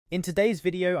In today's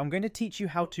video, I'm going to teach you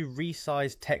how to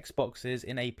resize text boxes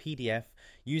in a PDF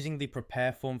using the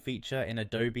Prepare Form feature in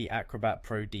Adobe Acrobat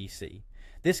Pro DC.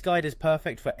 This guide is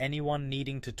perfect for anyone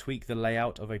needing to tweak the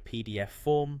layout of a PDF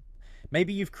form.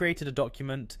 Maybe you've created a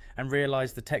document and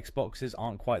realized the text boxes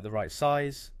aren't quite the right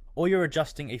size, or you're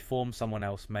adjusting a form someone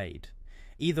else made.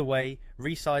 Either way,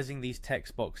 resizing these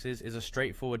text boxes is a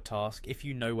straightforward task if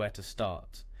you know where to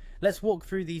start. Let's walk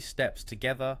through these steps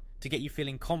together to get you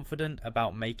feeling confident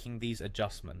about making these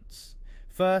adjustments.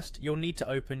 First, you'll need to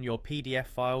open your PDF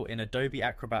file in Adobe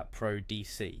Acrobat Pro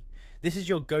DC. This is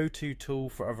your go-to tool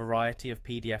for a variety of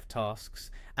PDF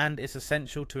tasks, and it's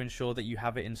essential to ensure that you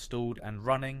have it installed and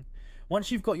running.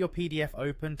 Once you've got your PDF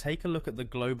open, take a look at the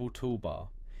global toolbar.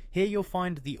 Here you'll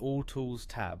find the All Tools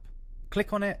tab.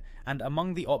 Click on it, and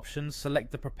among the options,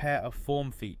 select the Prepare a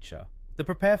Form feature. The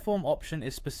Prepare Form option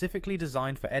is specifically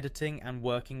designed for editing and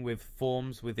working with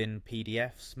forms within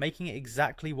PDFs, making it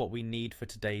exactly what we need for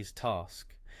today's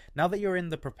task. Now that you're in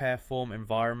the Prepare Form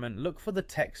environment, look for the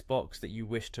text box that you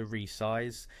wish to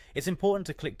resize. It's important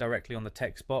to click directly on the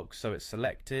text box so it's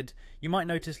selected. You might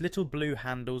notice little blue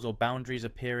handles or boundaries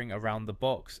appearing around the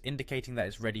box, indicating that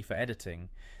it's ready for editing.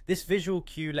 This visual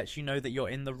cue lets you know that you're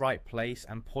in the right place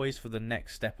and poised for the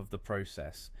next step of the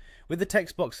process. With the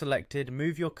text box selected,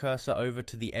 move your cursor over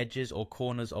to the edges or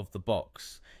corners of the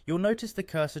box. You'll notice the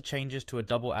cursor changes to a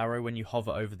double arrow when you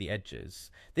hover over the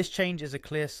edges. This change is a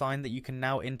clear sign that you can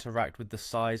now interact with the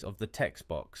size of the text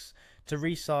box. To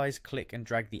resize, click and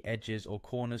drag the edges or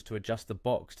corners to adjust the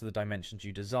box to the dimensions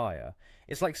you desire.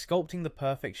 It's like sculpting the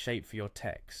perfect shape for your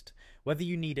text. Whether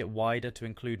you need it wider to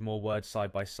include more words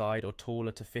side by side or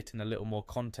taller to fit in a little more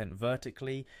content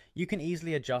vertically, you can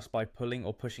easily adjust by pulling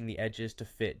or pushing the edges to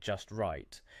fit just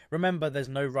right. Remember, there's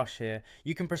no rush here.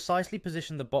 You can precisely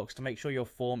position the box to make sure your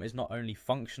form is not only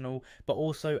functional, but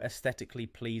also aesthetically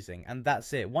pleasing. And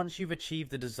that's it. Once you've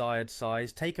achieved the desired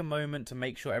size, take a moment to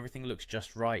make sure everything looks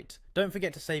just right. Don't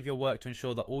forget to save your work to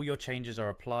ensure that all your changes are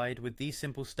applied. With these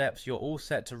simple steps, you're all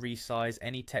set to resize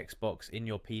any text box in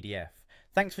your PDF.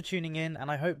 Thanks for tuning in, and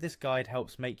I hope this guide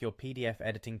helps make your PDF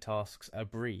editing tasks a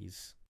breeze.